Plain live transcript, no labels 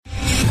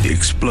The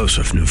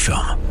explosive new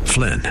film,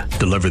 Flynn,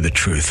 deliver the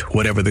truth,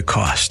 whatever the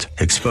cost,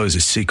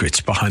 exposes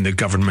secrets behind the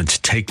government's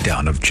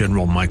takedown of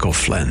General Michael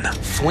Flynn.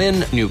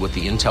 Flynn knew what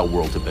the intel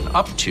world had been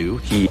up to.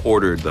 He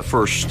ordered the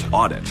first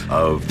audit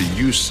of the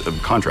use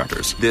of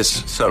contractors.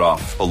 This set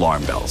off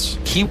alarm bells.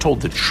 He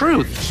told the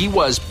truth. He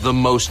was the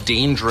most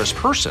dangerous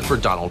person for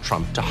Donald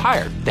Trump to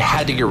hire. They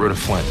had to get rid of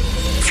Flynn.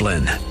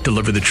 Flynn,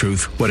 deliver the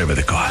truth, whatever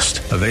the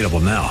cost. Available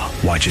now.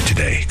 Watch it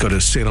today. Go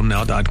to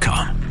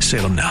salemnow.com.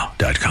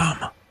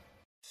 salemnow.com.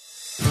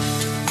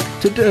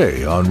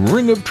 Today on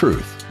Ring of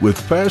Truth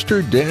with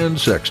Pastor Dan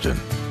Sexton.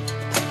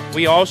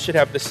 We all should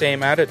have the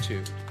same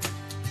attitude.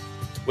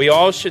 We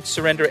all should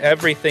surrender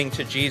everything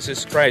to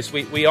Jesus Christ.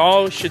 We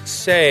all should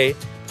say,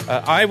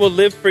 I will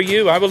live for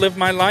you. I will live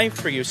my life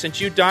for you. Since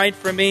you died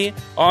for me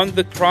on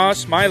the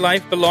cross, my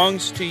life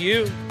belongs to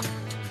you.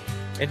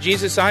 And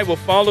Jesus, I will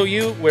follow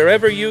you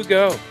wherever you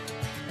go.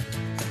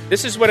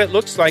 This is what it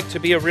looks like to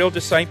be a real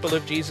disciple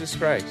of Jesus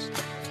Christ.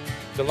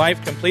 The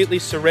life completely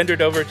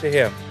surrendered over to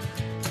Him.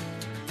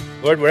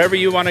 Lord, wherever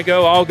you want to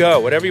go, I'll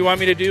go. Whatever you want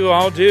me to do,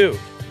 I'll do.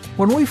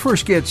 When we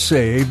first get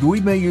saved, we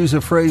may use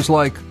a phrase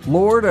like,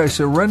 Lord, I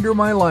surrender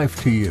my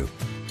life to you.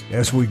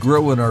 As we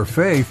grow in our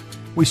faith,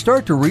 we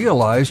start to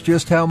realize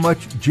just how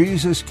much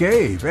Jesus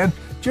gave and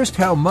just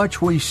how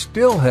much we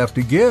still have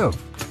to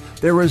give.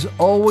 There is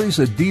always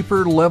a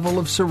deeper level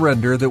of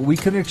surrender that we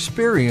can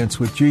experience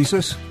with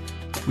Jesus.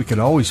 We can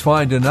always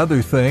find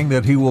another thing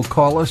that He will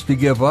call us to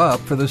give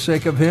up for the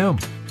sake of Him.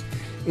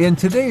 In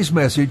today's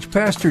message,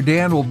 Pastor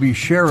Dan will be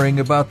sharing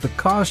about the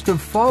cost of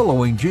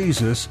following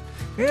Jesus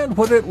and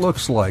what it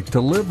looks like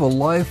to live a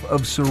life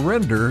of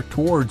surrender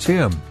towards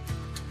Him.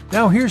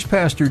 Now here's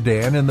Pastor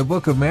Dan in the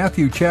book of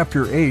Matthew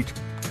chapter 8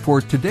 for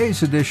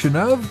today's edition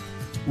of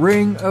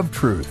Ring of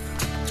Truth.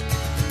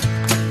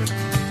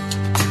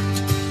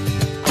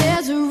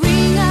 There's a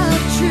ring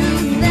of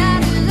truth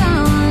that is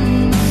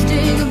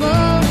unmistakable,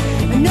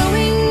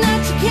 knowing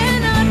that you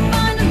cannot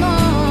find them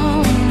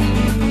all.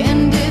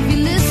 And if you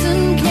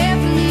listen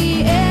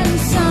carefully, and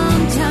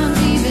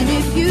sometimes even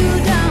if you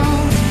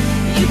don't,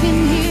 you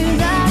can hear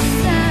that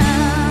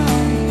sound.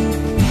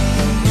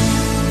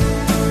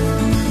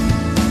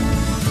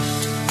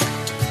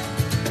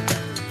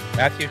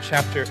 Matthew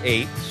chapter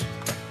 8.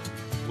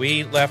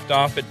 We left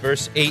off at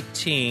verse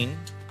 18,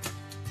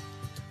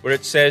 where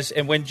it says,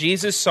 And when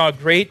Jesus saw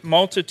great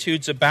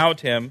multitudes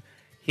about him,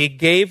 he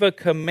gave a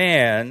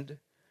command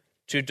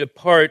to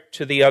depart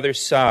to the other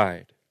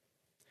side.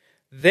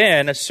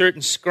 Then a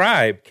certain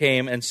scribe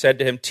came and said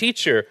to him,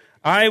 Teacher,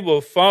 I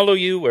will follow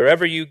you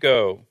wherever you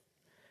go.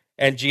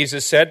 And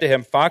Jesus said to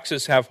him,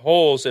 Foxes have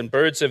holes and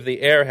birds of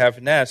the air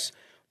have nests,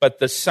 but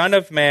the Son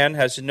of Man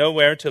has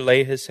nowhere to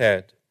lay his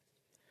head.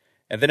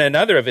 And then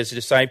another of his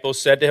disciples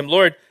said to him,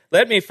 Lord,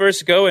 let me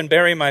first go and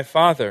bury my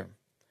father.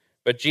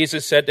 But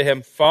Jesus said to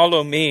him,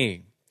 Follow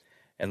me,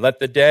 and let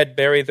the dead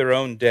bury their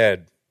own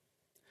dead.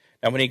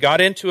 Now when he got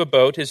into a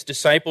boat, his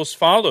disciples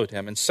followed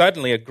him, and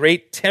suddenly a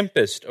great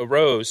tempest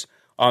arose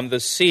on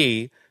the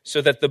sea,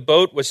 so that the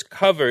boat was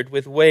covered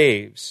with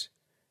waves.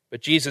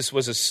 But Jesus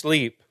was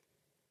asleep.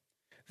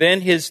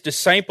 Then his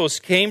disciples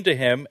came to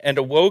him and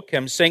awoke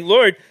him, saying,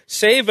 Lord,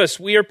 save us,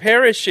 we are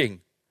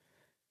perishing.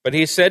 But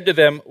he said to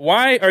them,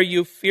 Why are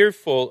you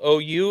fearful, O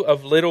you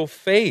of little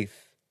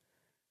faith?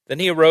 Then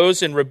he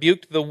arose and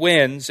rebuked the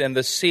winds and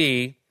the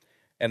sea,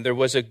 and there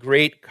was a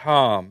great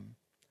calm.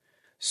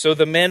 So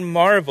the men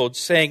marveled,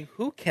 saying,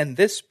 Who can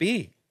this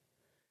be,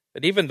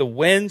 that even the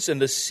winds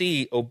and the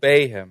sea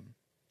obey him?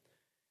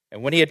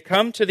 And when he had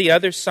come to the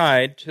other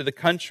side, to the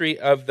country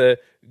of the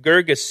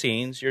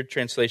Gergesenes, your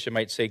translation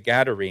might say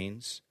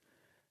Gadarenes,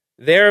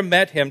 there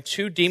met him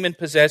 2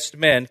 demon-possessed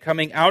men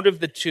coming out of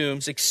the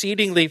tombs,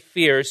 exceedingly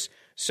fierce,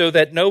 so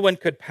that no one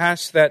could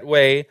pass that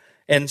way.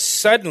 And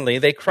suddenly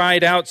they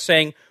cried out,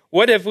 saying,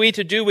 What have we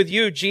to do with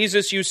you,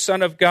 Jesus, you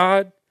Son of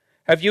God?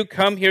 Have you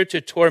come here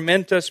to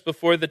torment us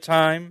before the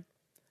time?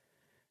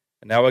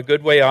 And now a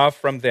good way off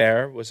from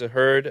there was a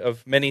herd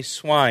of many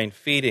swine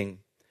feeding.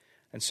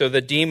 And so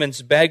the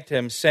demons begged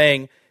him,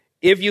 saying,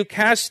 If you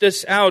cast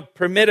us out,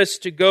 permit us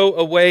to go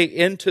away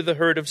into the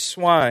herd of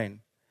swine.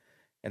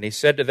 And he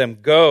said to them,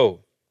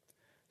 Go.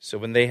 So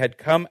when they had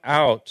come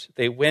out,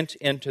 they went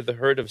into the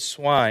herd of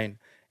swine,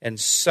 and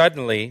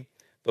suddenly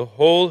the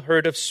whole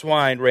herd of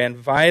swine ran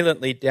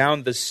violently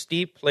down the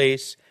steep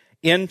place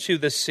into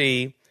the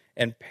sea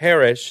and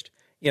perished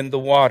in the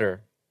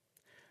water.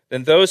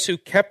 Then those who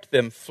kept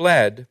them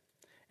fled,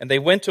 and they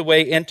went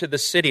away into the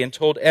city and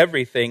told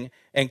everything,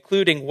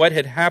 including what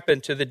had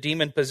happened to the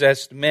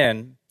demon-possessed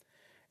men.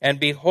 And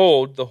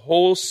behold, the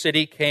whole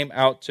city came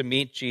out to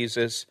meet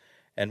Jesus,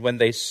 and when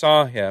they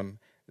saw him,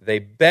 they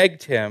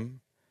begged him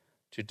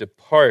to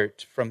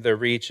depart from their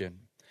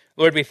region.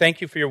 Lord, we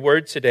thank you for your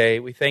word today.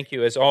 We thank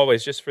you, as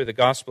always, just for the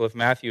Gospel of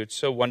Matthew. It's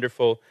so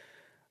wonderful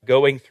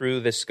going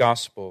through this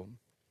Gospel.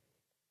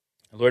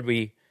 Lord,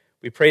 we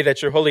pray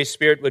that your Holy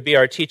Spirit would be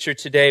our teacher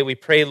today. We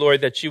pray,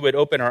 Lord, that you would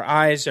open our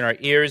eyes and our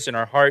ears and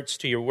our hearts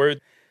to your word.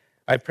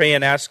 I pray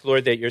and ask,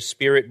 Lord, that your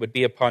Spirit would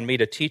be upon me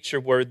to teach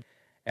your word,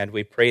 And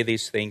we pray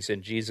these things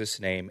in Jesus'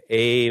 name.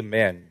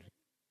 Amen.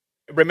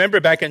 Remember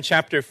back in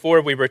chapter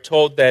 4, we were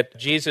told that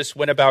Jesus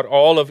went about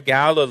all of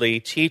Galilee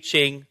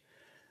teaching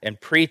and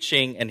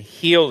preaching and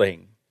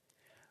healing.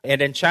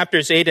 And in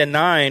chapters 8 and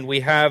 9,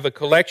 we have a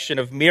collection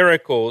of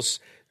miracles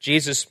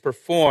Jesus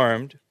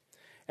performed.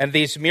 And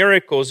these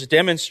miracles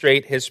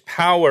demonstrate his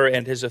power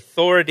and his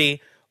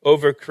authority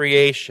over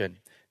creation.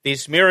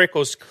 These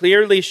miracles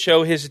clearly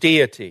show his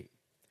deity,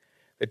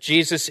 that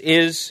Jesus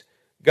is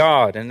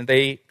God, and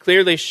they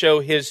clearly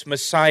show his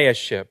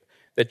messiahship,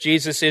 that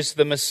Jesus is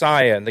the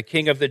Messiah and the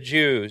King of the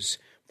Jews,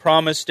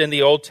 promised in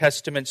the Old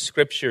Testament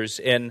scriptures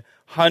in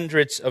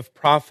hundreds of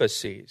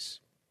prophecies.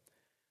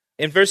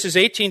 In verses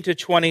 18 to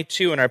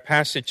 22 in our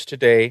passage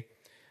today,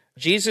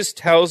 Jesus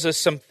tells us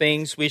some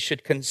things we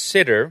should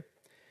consider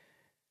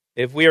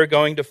if we are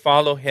going to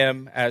follow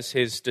him as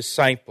his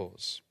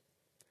disciples.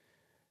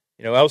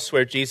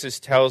 Elsewhere Jesus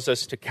tells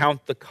us to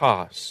count the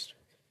cost.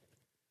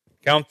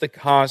 Count the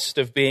cost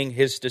of being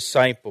his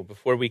disciple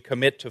before we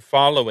commit to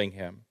following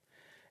him.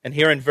 And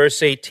here in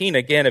verse 18,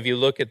 again, if you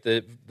look at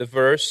the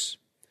verse,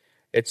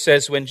 it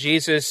says, when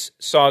Jesus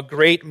saw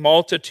great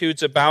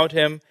multitudes about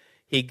him,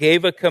 he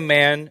gave a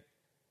command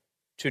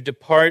to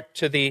depart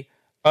to the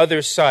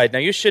other side. Now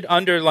you should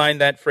underline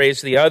that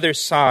phrase, the other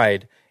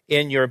side,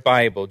 in your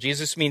Bible.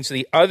 Jesus means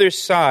the other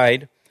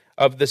side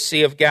of the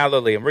Sea of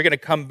Galilee. And we're going to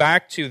come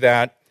back to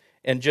that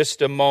in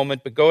just a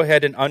moment, but go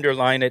ahead and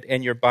underline it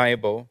in your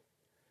Bible.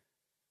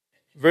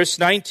 Verse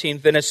 19,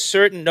 then a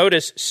certain,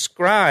 notice,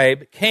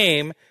 scribe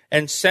came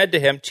and said to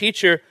him,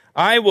 Teacher,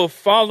 I will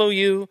follow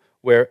you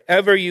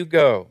wherever you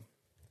go.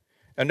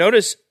 Now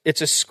notice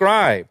it's a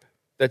scribe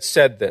that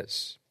said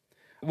this.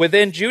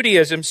 Within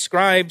Judaism,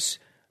 scribes,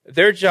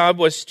 their job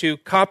was to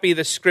copy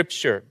the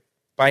scripture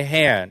by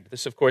hand.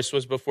 This, of course,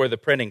 was before the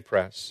printing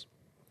press.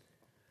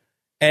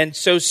 And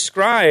so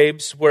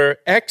scribes were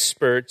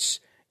experts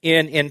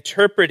in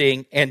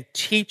interpreting and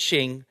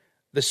teaching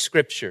the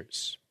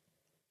scriptures,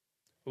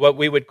 what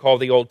we would call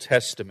the Old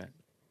Testament.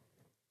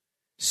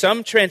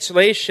 Some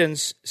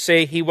translations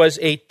say he was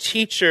a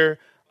teacher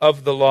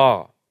of the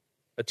law.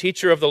 A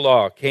teacher of the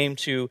law came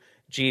to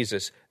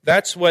Jesus.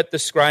 That's what the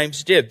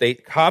scribes did. They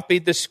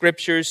copied the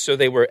scriptures, so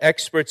they were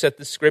experts at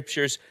the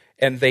scriptures,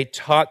 and they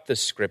taught the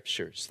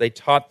scriptures. They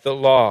taught the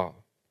law.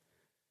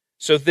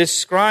 So this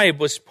scribe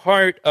was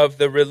part of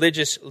the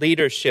religious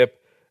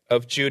leadership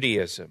of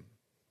Judaism.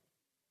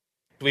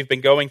 We've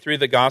been going through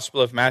the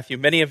Gospel of Matthew.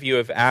 Many of you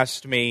have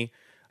asked me,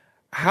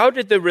 how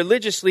did the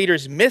religious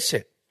leaders miss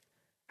it?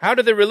 How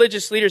did the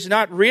religious leaders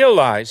not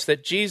realize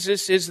that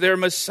Jesus is their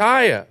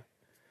Messiah?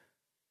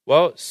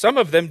 Well, some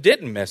of them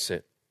didn't miss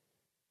it.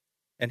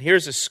 And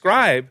here's a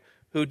scribe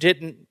who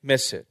didn't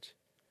miss it.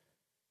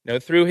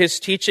 Through his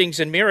teachings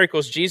and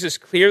miracles, Jesus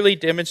clearly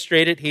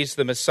demonstrated he's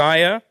the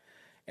Messiah.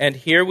 And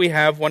here we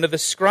have one of the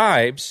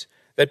scribes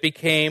that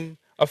became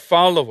a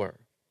follower.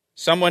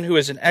 Someone who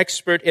is an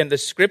expert in the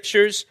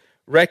scriptures,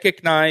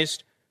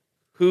 recognized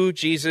who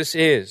Jesus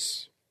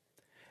is.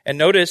 And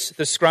notice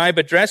the scribe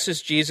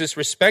addresses Jesus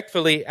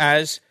respectfully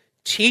as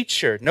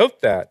teacher.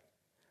 Note that.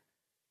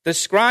 The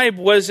scribe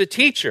was a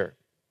teacher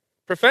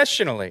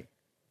professionally.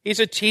 He's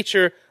a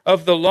teacher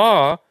of the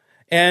law,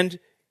 and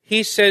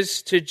he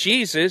says to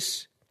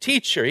Jesus,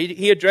 teacher.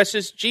 He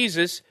addresses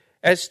Jesus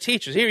as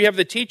teacher. Here you have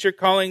the teacher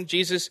calling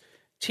Jesus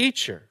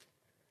teacher.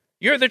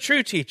 You're the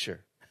true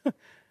teacher.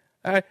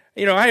 I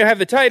have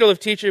the title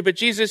of teacher, but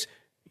Jesus,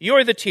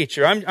 you're the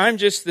teacher. I'm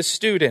just the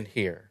student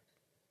here.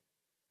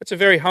 That's a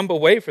very humble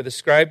way for the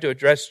scribe to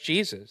address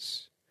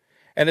Jesus.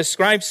 And the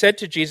scribe said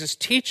to Jesus,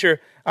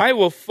 Teacher, I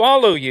will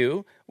follow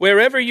you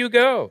wherever you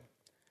go.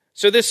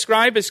 So this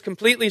scribe is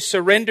completely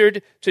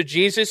surrendered to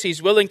Jesus.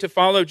 He's willing to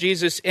follow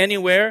Jesus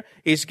anywhere.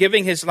 He's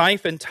giving his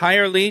life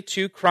entirely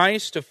to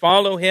Christ to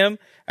follow him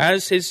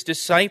as his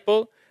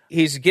disciple.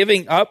 He's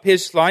giving up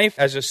his life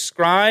as a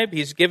scribe.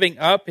 He's giving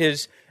up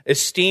his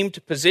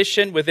esteemed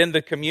position within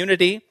the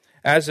community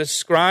as a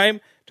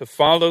scribe to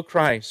follow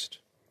Christ.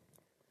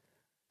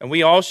 And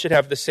we all should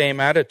have the same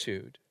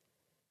attitude.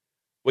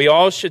 We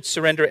all should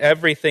surrender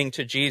everything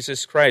to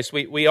Jesus Christ.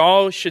 We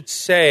all should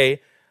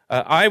say,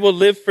 I will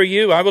live for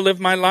you. I will live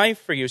my life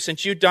for you.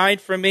 Since you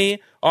died for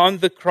me on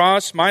the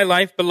cross, my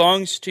life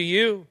belongs to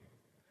you.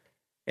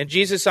 And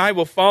Jesus, I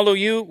will follow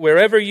you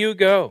wherever you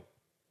go.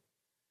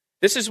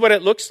 This is what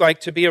it looks like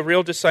to be a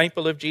real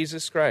disciple of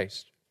Jesus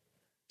Christ.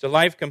 It's a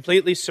life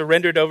completely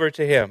surrendered over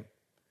to him.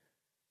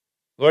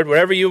 Lord,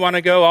 wherever you want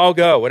to go, I'll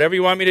go. Whatever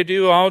you want me to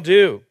do, I'll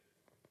do.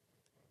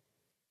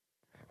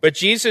 But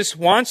Jesus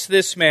wants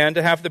this man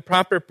to have the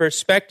proper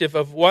perspective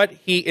of what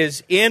he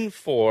is in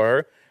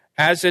for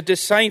as a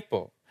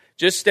disciple,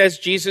 just as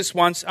Jesus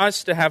wants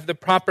us to have the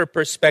proper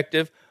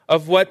perspective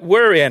of what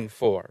we're in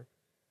for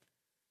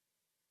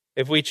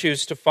if we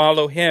choose to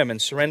follow him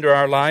and surrender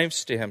our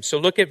lives to him. So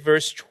look at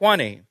verse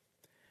 20.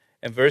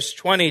 In verse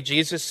 20,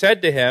 Jesus said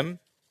to him,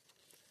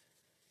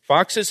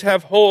 Foxes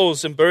have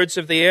holes and birds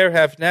of the air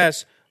have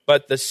nests,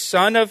 but the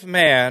Son of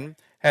Man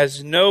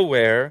has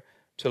nowhere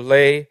to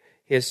lay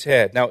his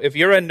head. Now, if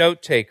you're a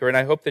note taker, and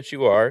I hope that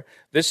you are,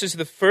 this is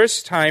the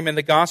first time in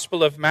the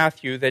Gospel of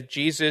Matthew that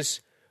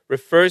Jesus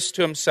refers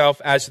to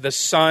himself as the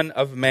Son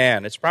of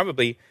Man. It's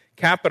probably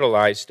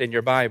capitalized in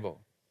your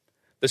Bible.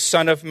 The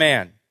Son of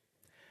Man.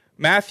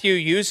 Matthew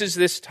uses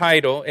this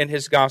title in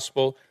his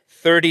Gospel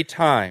 30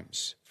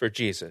 times for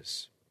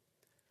Jesus.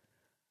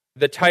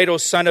 The title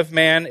Son of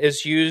Man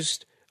is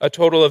used a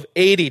total of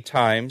 80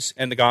 times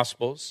in the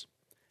Gospels.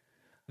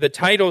 The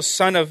title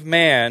Son of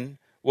Man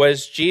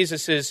was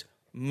Jesus'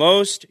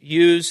 most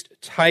used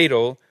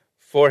title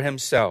for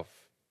himself.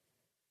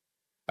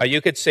 You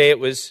could say it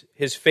was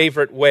his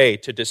favorite way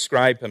to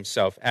describe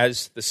himself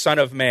as the Son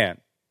of Man.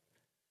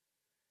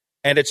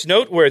 And it's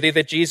noteworthy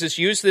that Jesus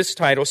used this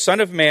title, Son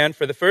of Man,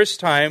 for the first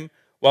time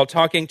while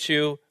talking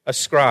to a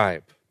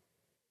scribe,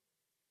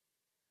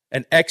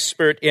 an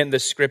expert in the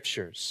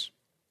Scriptures.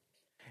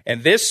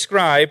 And this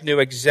scribe knew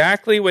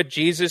exactly what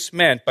Jesus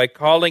meant by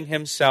calling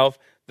himself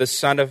the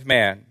Son of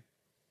Man.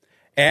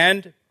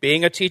 And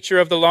being a teacher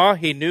of the law,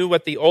 he knew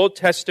what the Old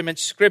Testament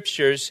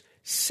Scriptures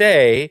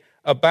say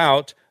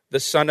about the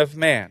Son of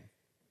Man.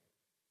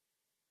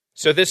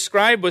 So this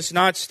scribe was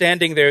not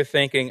standing there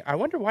thinking, I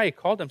wonder why he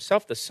called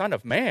himself the Son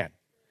of Man.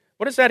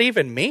 What does that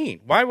even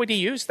mean? Why would he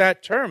use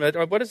that term?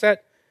 What is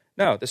that?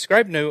 No, the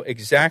scribe knew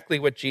exactly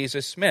what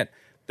Jesus meant.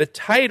 The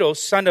title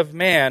Son of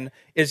Man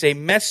is a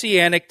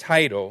messianic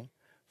title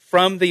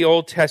from the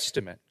Old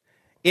Testament.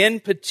 In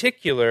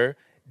particular,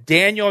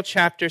 Daniel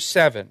chapter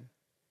 7.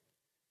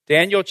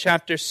 Daniel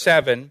chapter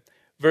 7,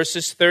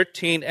 verses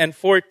 13 and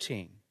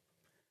 14.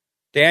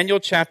 Daniel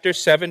chapter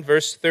 7,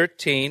 verse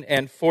 13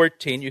 and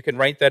 14. You can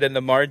write that in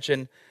the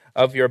margin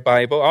of your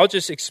Bible. I'll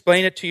just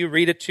explain it to you,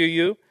 read it to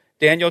you.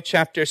 Daniel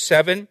chapter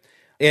 7.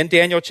 In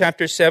Daniel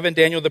chapter 7,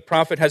 Daniel the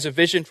prophet has a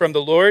vision from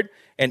the Lord,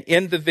 and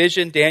in the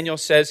vision, Daniel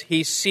says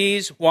he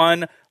sees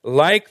one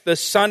like the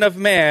Son of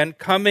Man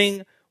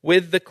coming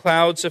with the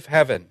clouds of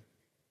heaven.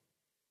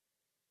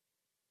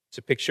 It's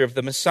a picture of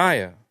the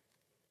Messiah.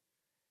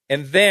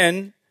 And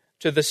then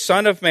to the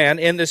Son of Man,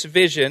 in this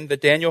vision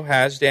that Daniel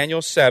has,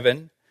 Daniel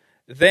 7,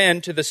 then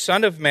to the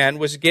Son of Man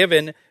was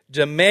given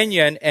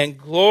dominion and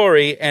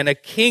glory and a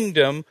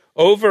kingdom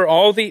over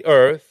all the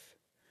earth,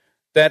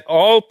 that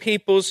all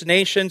peoples,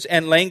 nations,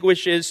 and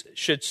languages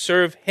should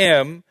serve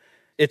him.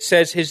 It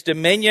says his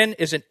dominion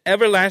is an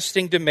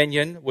everlasting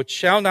dominion which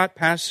shall not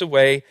pass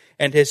away,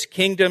 and his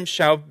kingdom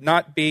shall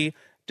not be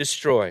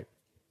destroyed.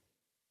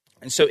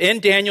 And so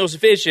in Daniel's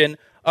vision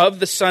of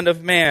the Son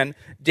of Man,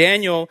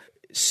 Daniel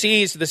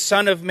sees the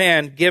Son of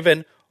Man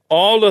given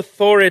all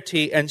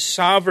authority and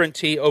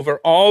sovereignty over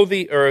all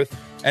the earth,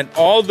 and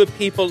all the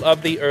people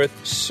of the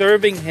earth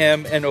serving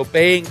him and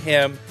obeying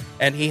him,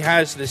 and he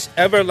has this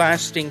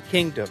everlasting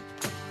kingdom.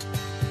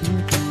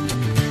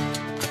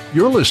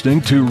 You're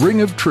listening to Ring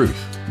of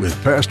Truth with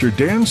Pastor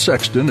Dan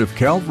Sexton of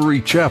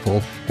Calvary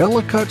Chapel,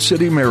 Ellicott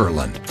City,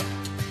 Maryland.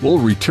 We'll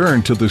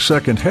return to the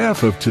second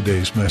half of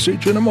today's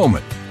message in a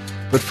moment.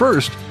 But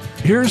first,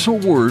 here's a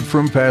word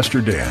from Pastor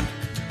Dan.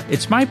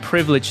 It's my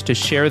privilege to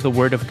share the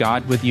Word of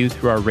God with you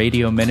through our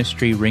radio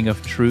ministry, Ring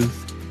of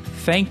Truth.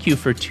 Thank you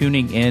for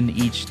tuning in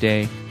each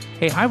day.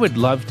 Hey, I would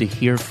love to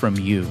hear from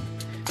you.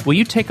 Will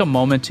you take a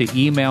moment to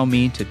email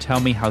me to tell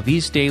me how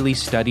these daily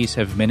studies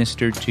have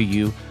ministered to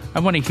you?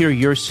 I want to hear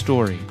your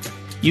story.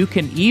 You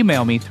can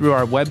email me through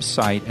our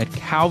website at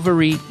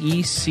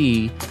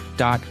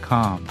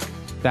calvaryec.com.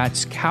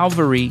 That's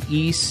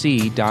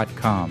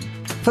calvaryec.com.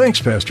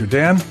 Thanks, Pastor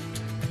Dan.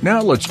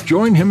 Now let's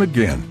join him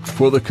again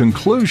for the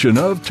conclusion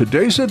of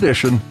today's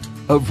edition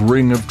of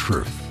Ring of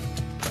Truth.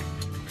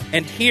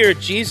 And here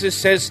Jesus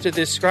says to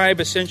this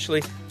scribe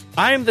essentially,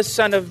 I'm the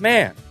Son of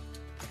Man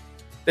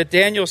that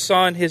Daniel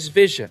saw in his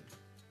vision.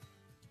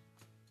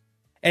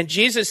 And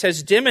Jesus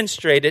has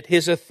demonstrated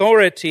his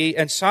authority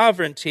and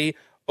sovereignty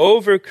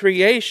over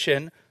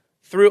creation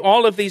through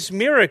all of these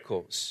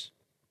miracles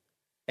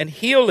and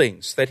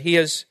healings that he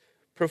has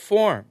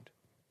performed.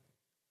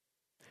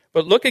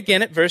 But look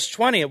again at verse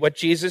 20, at what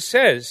Jesus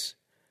says.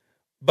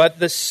 But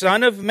the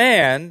Son of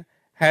Man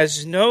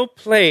has no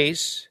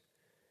place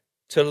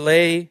to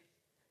lay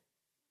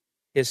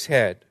his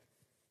head.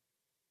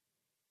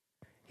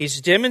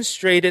 He's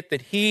demonstrated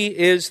that he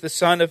is the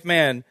Son of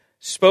Man,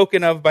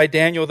 spoken of by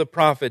Daniel the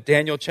prophet,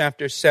 Daniel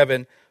chapter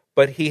 7,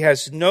 but he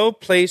has no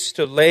place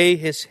to lay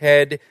his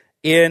head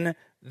in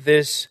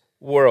this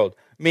world,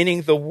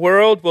 meaning the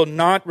world will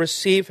not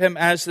receive him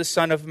as the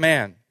Son of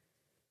Man.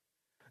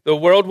 The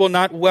world will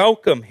not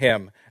welcome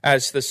him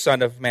as the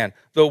Son of Man.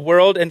 The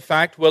world, in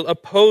fact, will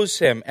oppose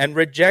him and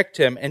reject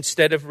him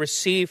instead of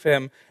receive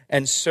him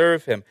and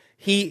serve him.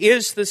 He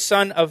is the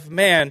Son of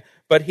Man,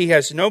 but he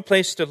has no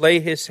place to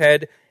lay his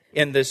head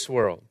in this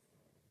world.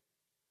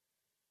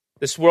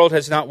 This world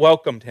has not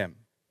welcomed him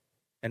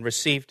and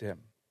received him.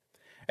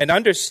 And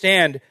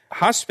understand,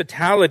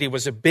 hospitality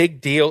was a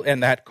big deal in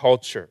that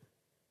culture.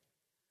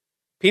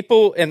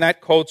 People in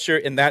that culture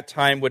in that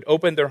time would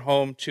open their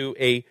home to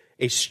a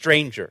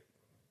stranger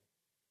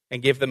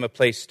and give them a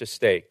place to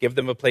stay, give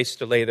them a place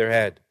to lay their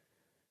head.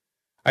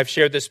 I've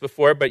shared this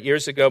before, but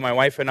years ago, my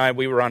wife and I,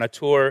 we were on a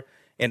tour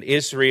in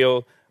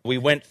Israel. We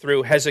went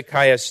through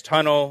Hezekiah's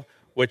tunnel,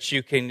 which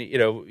you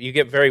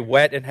get very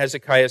wet in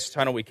Hezekiah's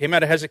tunnel. We came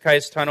out of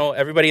Hezekiah's tunnel.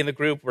 Everybody in the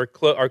group,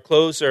 our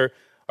clothes are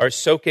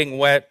soaking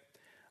wet,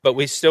 but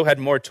we still had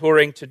more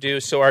touring to do.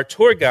 So our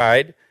tour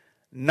guide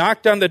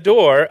knocked on the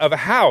door of a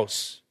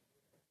house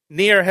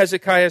near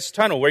Hezekiah's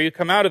tunnel, where you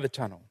come out of the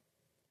tunnel,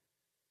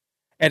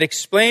 and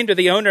explained to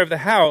the owner of the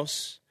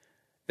house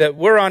that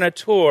we're on a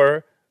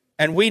tour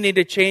and we need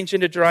to change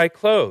into dry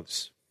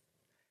clothes.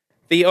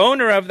 The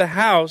owner of the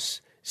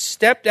house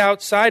stepped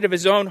outside of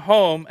his own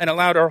home and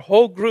allowed our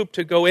whole group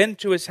to go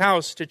into his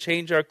house to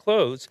change our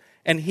clothes,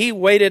 and he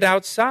waited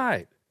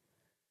outside.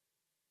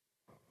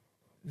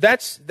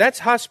 That's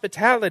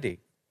hospitality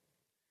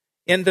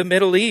in the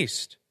Middle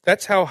East.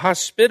 That's how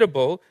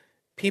hospitable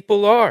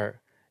people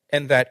are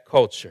in that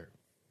culture.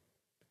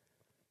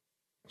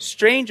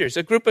 Strangers,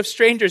 a group of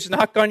strangers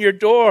knock on your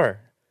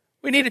door.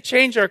 We need to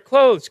change our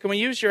clothes. Can we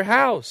use your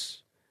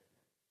house?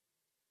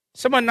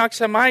 Someone knocks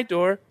on my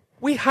door.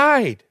 We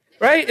hide,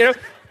 right?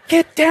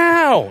 Get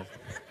down.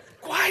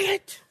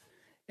 Quiet.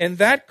 In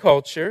that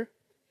culture,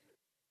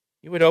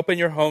 you would open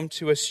your home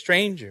to a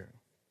stranger.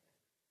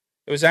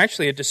 It was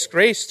actually a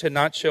disgrace to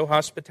not show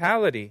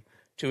hospitality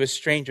to a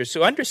stranger.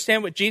 So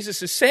understand what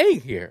Jesus is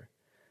saying here.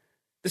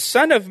 The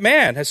Son of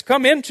Man has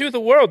come into the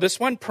world, this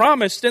one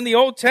promised in the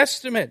Old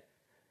Testament,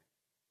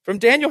 from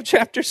Daniel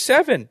chapter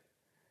 7,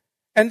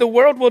 and the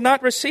world will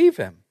not receive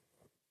him.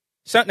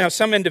 Now,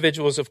 some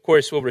individuals, of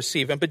course, will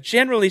receive him, but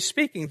generally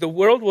speaking, the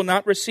world will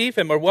not receive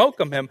him or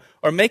welcome him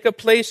or make a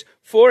place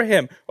for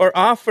him or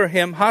offer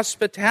him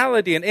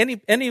hospitality in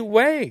any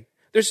way.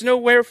 There's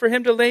nowhere for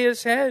him to lay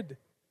his head.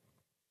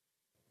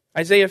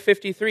 Isaiah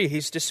 53,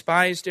 he's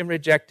despised and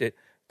rejected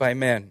by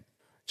men.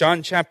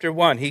 John chapter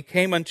 1, he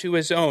came unto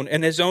his own,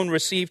 and his own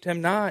received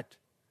him not.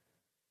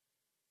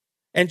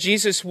 And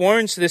Jesus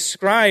warns this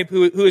scribe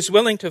who is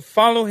willing to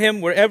follow him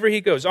wherever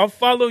he goes. I'll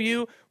follow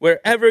you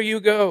wherever you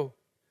go.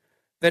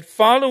 That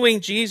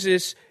following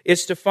Jesus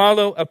is to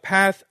follow a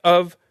path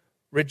of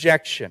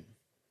rejection.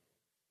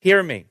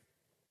 Hear me.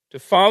 To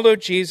follow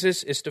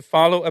Jesus is to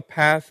follow a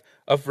path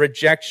of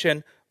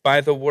rejection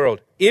by the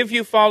world. If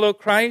you follow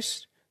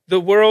Christ, the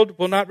world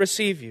will not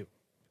receive you.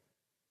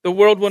 The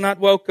world will not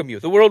welcome you.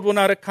 The world will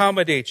not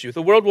accommodate you.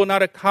 The world will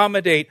not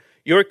accommodate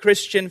your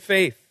Christian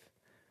faith.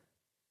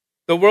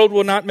 The world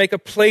will not make a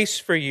place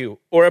for you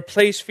or a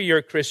place for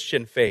your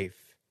Christian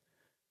faith.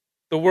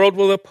 The world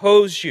will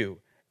oppose you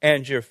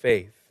and your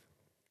faith.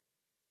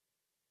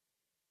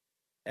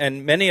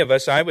 And many of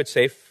us, I would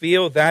say,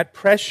 feel that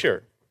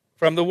pressure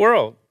from the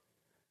world.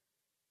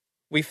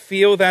 We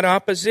feel that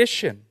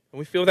opposition.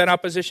 We feel that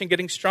opposition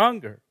getting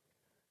stronger.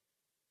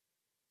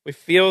 We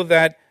feel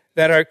that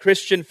our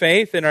Christian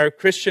faith and our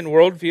Christian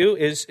worldview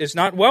is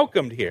not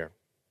welcomed here.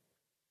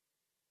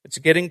 It's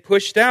getting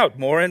pushed out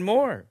more and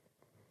more.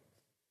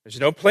 There's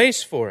no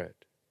place for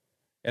it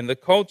in the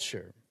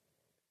culture.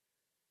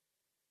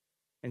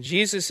 And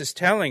Jesus is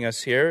telling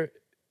us here,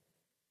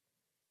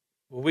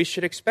 well, we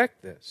should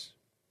expect this.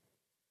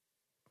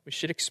 We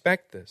should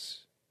expect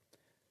this.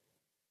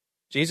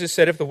 Jesus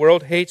said, if the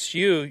world hates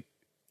you,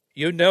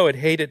 you know it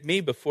hated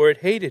me before it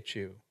hated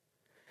you.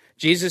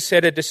 Jesus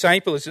said a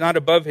disciple is not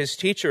above his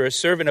teacher, a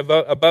servant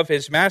above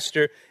his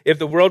master. If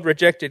the world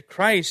rejected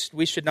Christ,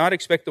 we should not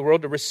expect the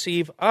world to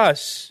receive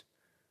us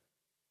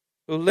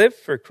who live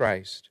for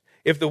Christ.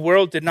 If the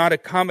world did not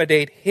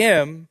accommodate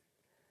him,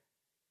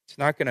 it's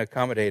not going to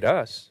accommodate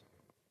us.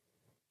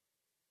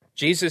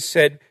 Jesus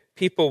said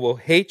people will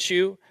hate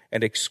you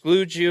and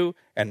exclude you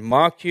and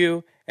mock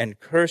you and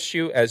curse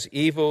you as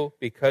evil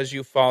because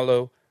you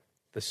follow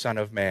the Son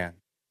of Man.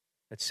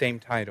 That same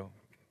title.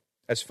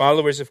 As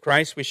followers of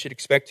Christ, we should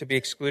expect to be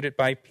excluded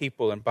by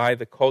people and by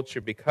the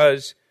culture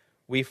because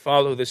we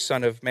follow the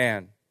Son of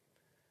Man.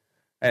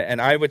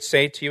 And I would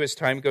say to you, as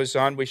time goes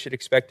on, we should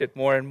expect it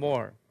more and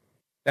more.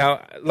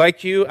 Now,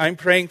 like you, I'm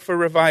praying for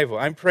revival.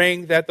 I'm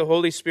praying that the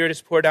Holy Spirit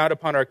is poured out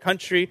upon our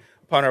country,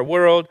 upon our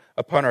world,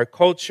 upon our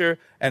culture,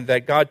 and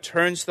that God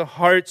turns the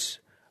hearts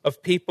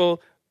of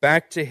people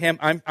back to Him.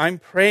 I'm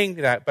praying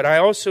that, but I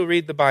also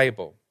read the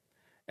Bible,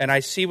 and I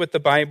see what the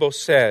Bible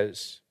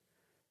says.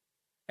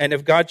 And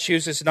if God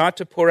chooses not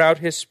to pour out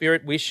His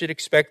Spirit, we should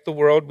expect the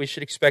world, we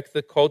should expect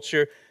the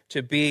culture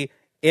to be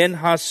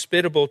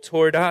inhospitable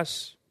toward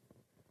us.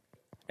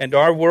 And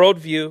our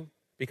worldview,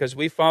 because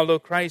we follow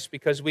Christ,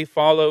 because we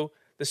follow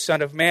the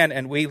Son of Man,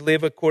 and we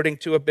live according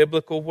to a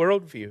biblical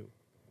worldview.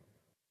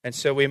 And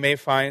so we may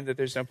find that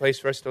there's no place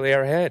for us to lay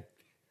our head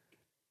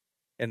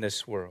in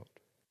this world.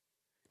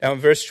 Now in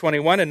verse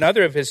 21,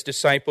 another of His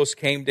disciples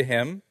came to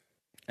Him,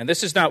 and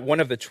this is not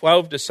one of the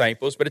 12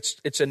 disciples, but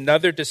it's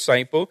another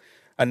disciple,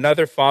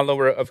 another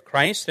follower of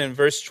Christ. And in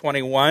verse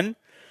 21,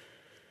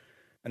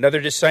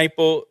 another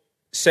disciple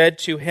said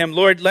to Him,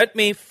 Lord, let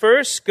me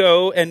first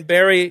go and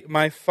bury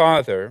my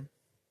father.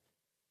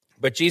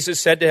 But Jesus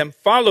said to him,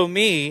 follow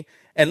me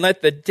and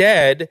let the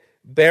dead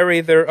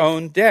bury their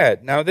own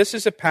dead. Now, this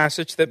is a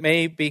passage that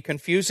may be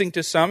confusing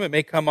to some. It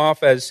may come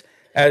off as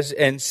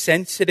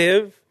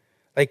insensitive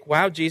Like,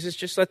 wow, Jesus,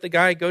 just let the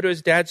guy go to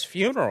his dad's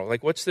funeral.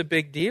 Like, what's the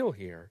big deal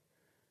here?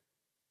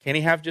 Can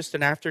he have just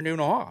an afternoon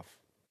off?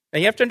 Now,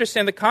 you have to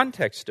understand the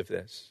context of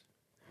this.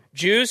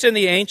 Jews in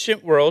the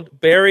ancient world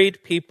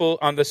buried people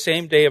on the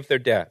same day of their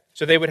death.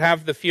 So they would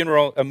have the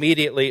funeral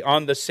immediately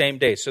on the same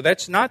day. So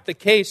that's not the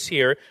case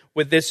here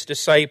with this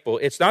disciple.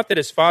 It's not that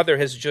his father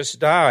has just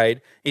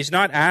died. He's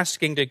not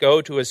asking to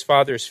go to his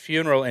father's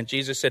funeral, and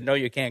Jesus said, no,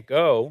 you can't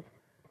go.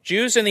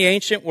 Jews in the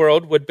ancient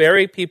world would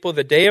bury people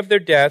the day of their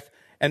death,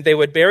 and they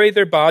would bury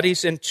their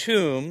bodies in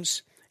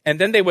tombs, and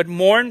then they would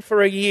mourn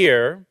for a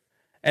year,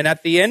 and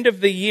at the end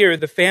of the year,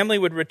 the family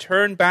would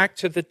return back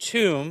to the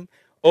tomb,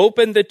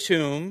 open the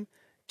tomb,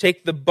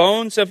 take the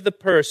bones of the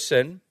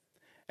person,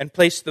 and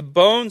place the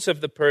bones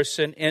of the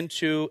person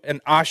into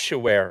an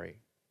ossuary,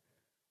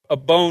 a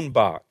bone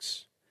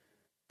box,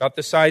 about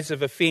the size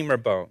of a femur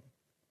bone,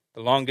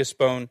 the longest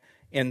bone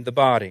in the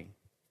body.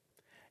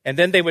 And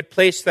then they would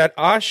place that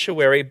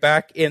ossuary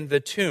back in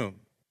the tomb.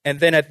 And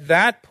then at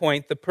that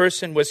point, the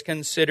person was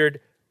considered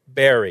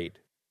buried,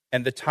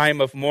 and the time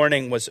of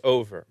mourning was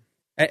over.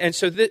 And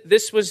so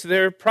this was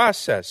their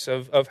process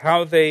of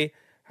how they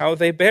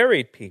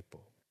buried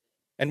people.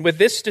 And with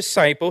this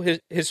disciple,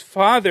 his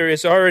father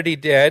is already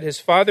dead. His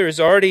father is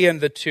already in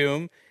the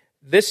tomb.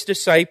 This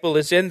disciple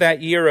is in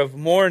that year of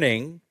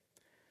mourning,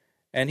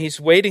 and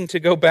he's waiting to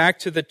go back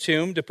to the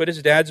tomb to put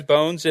his dad's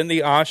bones in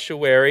the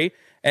ossuary.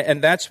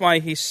 And that's why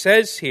he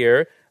says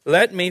here,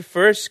 let me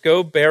first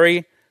go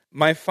bury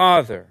my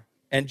father.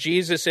 And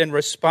Jesus in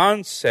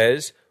response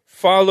says,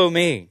 follow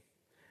me,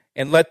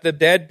 and let the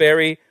dead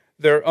bury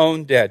their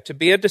own dead. To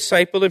be a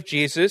disciple of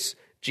Jesus,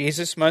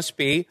 Jesus must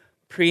be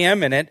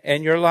preeminent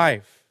in your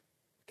life.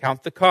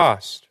 Count the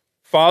cost.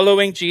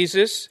 Following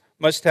Jesus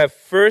must have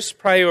first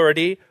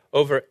priority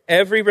over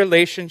every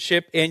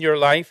relationship in your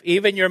life,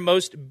 even your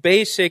most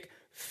basic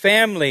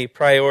family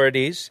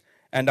priorities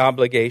and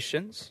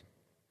obligations.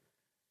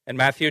 In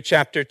Matthew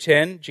chapter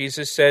 10,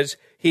 Jesus says,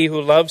 he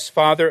who loves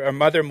father or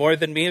mother more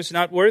than me is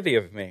not worthy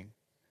of me.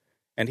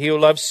 And he who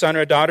loves son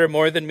or daughter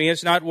more than me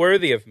is not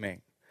worthy of me.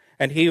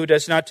 And he who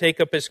does not take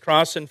up his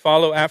cross and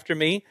follow after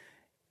me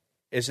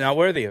is not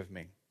worthy of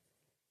me.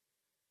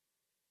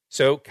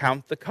 So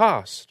count the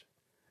cost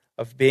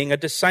of being a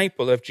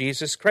disciple of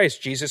Jesus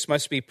Christ. Jesus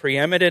must be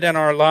preeminent in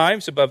our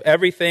lives above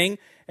everything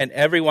and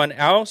everyone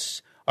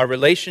else. Our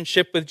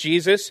relationship with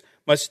Jesus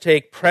must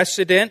take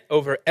precedent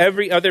over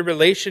every other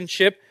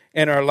relationship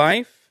in our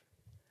life.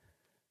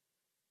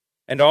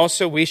 And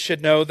also we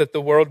should know that the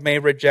world may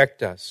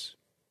reject us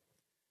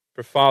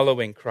for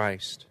following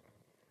Christ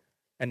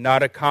and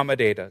not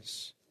accommodate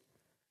us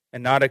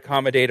and not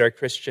accommodate our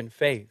Christian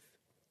faith.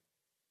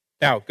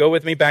 Now, go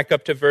with me back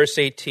up to verse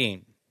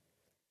 18,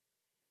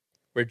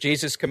 where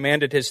Jesus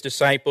commanded his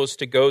disciples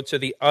to go to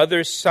the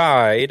other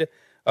side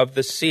of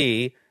the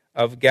Sea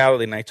of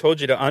Galilee. And I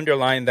told you to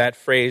underline that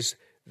phrase,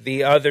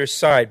 the other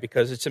side,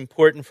 because it's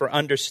important for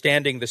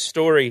understanding the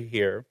story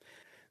here.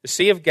 The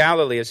Sea of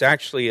Galilee is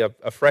actually a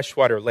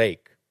freshwater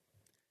lake,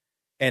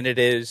 and it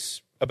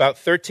is about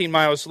 13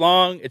 miles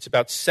long. It's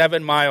about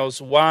 7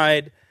 miles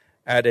wide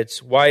at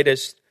its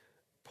widest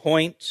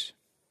point.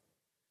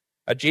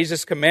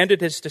 Jesus commanded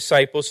his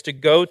disciples to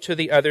go to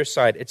the other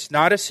side. It's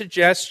not a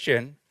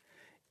suggestion,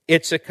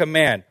 it's a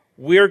command.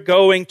 We're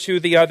going to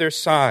the other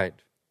side.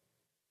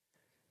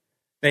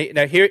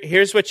 Now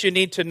here's what you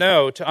need to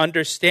know to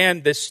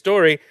understand this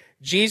story.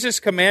 Jesus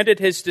commanded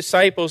his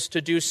disciples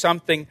to do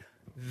something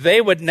they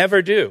would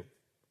never do.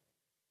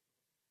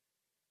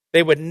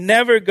 They would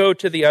never go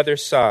to the other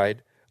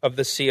side of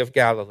the Sea of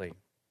Galilee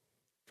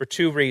for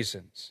two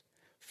reasons.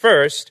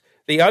 First,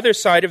 the other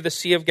side of the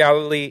Sea of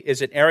Galilee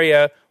is an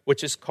area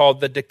which is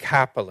called the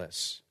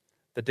Decapolis.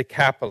 The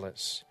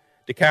Decapolis.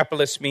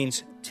 Decapolis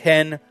means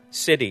 10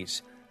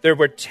 cities. There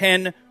were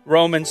 10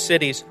 Roman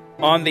cities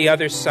on the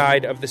other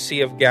side of the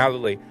Sea of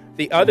Galilee.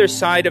 The other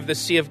side of the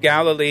Sea of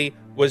Galilee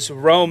was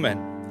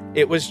Roman.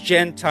 It was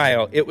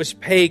Gentile. It was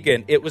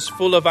pagan. It was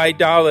full of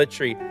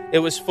idolatry. It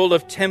was full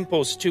of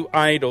temples to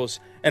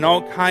idols and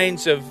all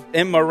kinds of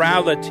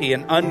immorality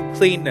and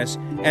uncleanness.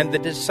 And the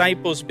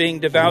disciples, being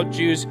devout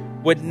Jews,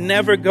 would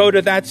never go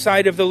to that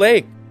side of the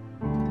lake.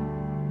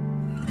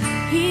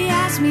 He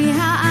asked me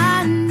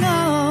how I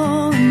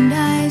know, and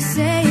I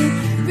say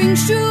it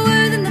rings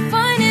truer than the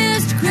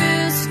finest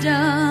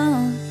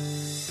crystal.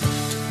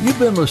 You've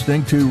been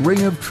listening to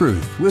Ring of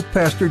Truth with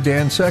Pastor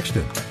Dan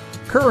Sexton.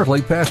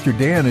 Currently, Pastor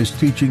Dan is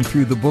teaching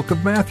through the book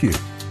of Matthew,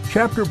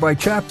 chapter by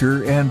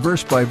chapter and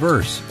verse by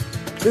verse.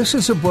 This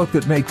is a book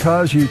that may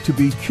cause you to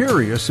be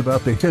curious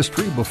about the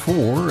history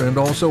before and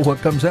also what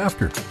comes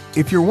after.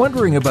 If you're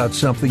wondering about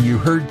something you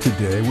heard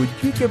today, would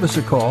you give us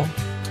a call?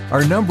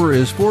 Our number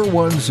is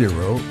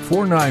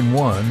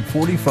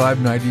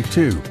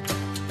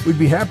 410-491-4592. We'd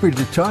be happy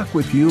to talk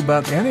with you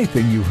about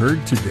anything you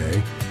heard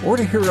today or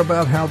to hear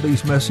about how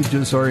these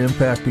messages are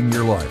impacting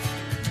your life.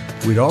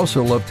 We'd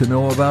also love to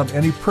know about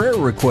any prayer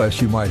requests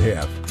you might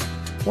have.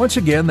 Once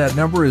again, that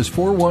number is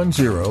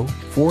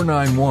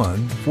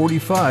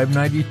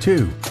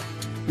 410-491-4592.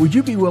 Would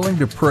you be willing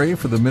to pray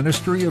for the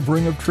ministry of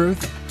Ring of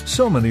Truth?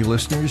 So many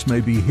listeners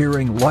may be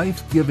hearing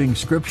life-giving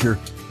scripture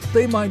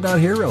they might not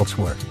hear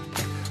elsewhere.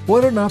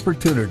 What an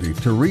opportunity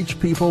to reach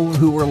people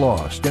who are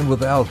lost and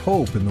without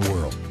hope in the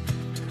world.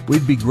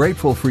 We'd be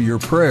grateful for your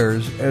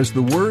prayers as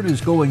the word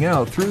is going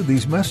out through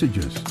these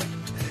messages.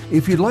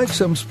 If you'd like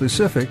some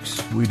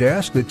specifics, we'd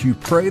ask that you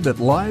pray that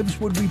lives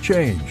would be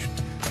changed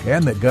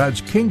and that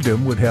God's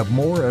kingdom would have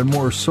more and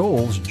more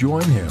souls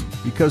join Him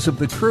because of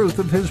the truth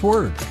of His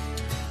Word.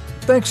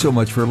 Thanks so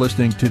much for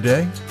listening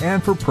today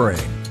and for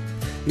praying.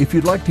 If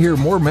you'd like to hear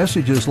more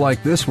messages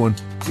like this one,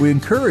 we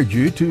encourage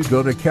you to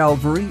go to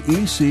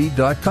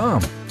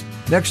calvaryec.com.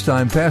 Next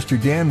time, Pastor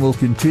Dan will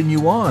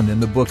continue on in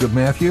the book of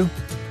Matthew,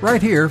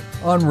 right here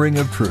on Ring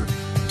of Truth.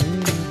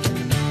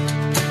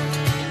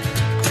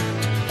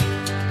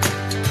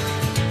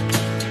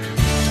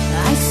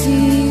 I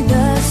see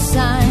the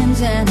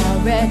signs and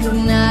I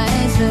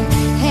recognize the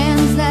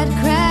hands that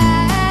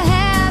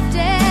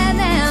crafted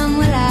them.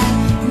 Well, I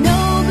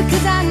know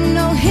because I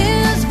know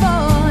His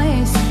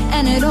voice,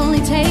 and it only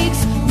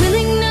takes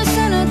willingness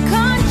and a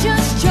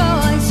conscious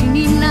choice. You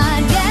need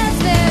not guess,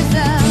 there's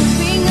a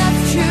ring of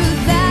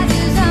truth that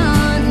is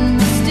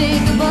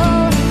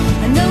unmistakable,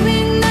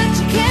 knowing that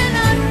you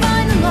cannot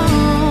find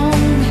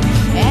alone.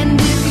 And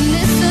if you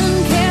listen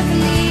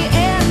carefully,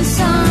 and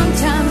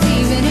sometimes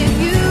even if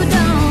you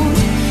don't,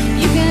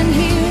 you can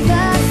hear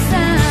the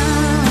sound.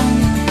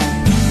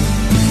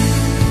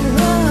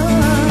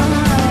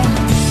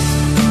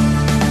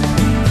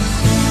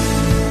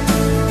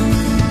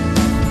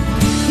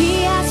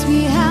 He asked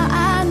me how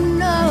I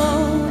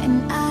know,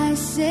 and I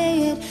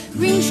say it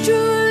rings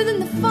truer than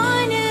the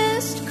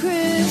finest crystal.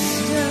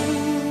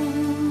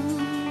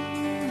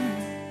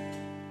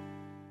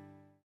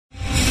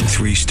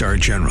 3-star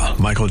General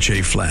Michael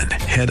J. Flynn,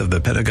 head of the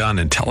Pentagon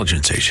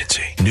Intelligence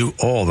Agency, knew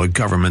all the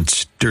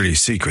government's dirty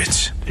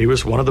secrets. He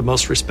was one of the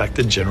most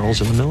respected generals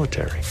in the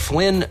military.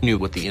 Flynn knew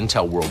what the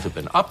intel world had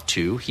been up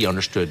to. He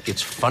understood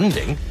its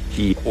funding.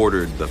 He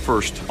ordered the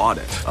first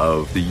audit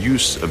of the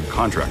use of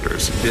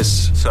contractors.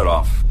 This set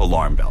off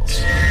alarm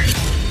bells.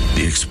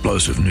 The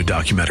explosive new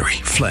documentary,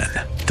 Flynn,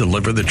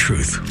 Deliver the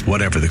Truth,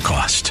 Whatever the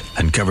Cost,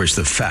 uncovers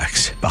the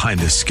facts behind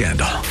this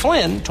scandal.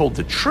 Flynn told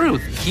the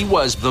truth. He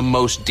was the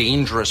most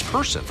dangerous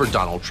person for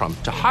Donald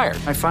Trump to hire.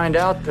 I find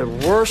out the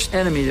worst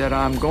enemy that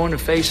I'm going to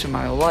face in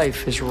my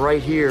life is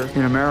right here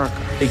in America.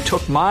 They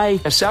took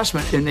my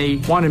assessment and they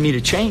wanted me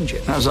to change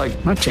it. And I was like,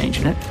 I'm not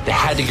changing it. They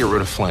had to get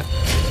rid of Flynn.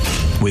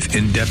 With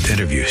in-depth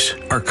interviews,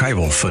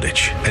 archival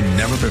footage, and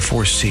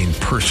never-before-seen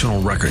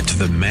personal records of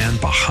the man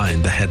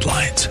behind the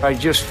headlines. I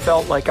just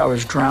felt like I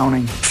was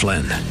drowning.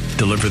 Flynn,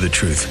 Deliver the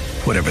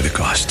Truth, Whatever the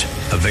Cost.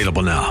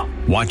 Available now.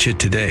 Watch it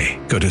today.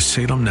 Go to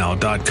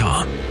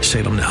salemnow.com.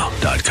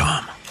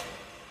 salemnow.com.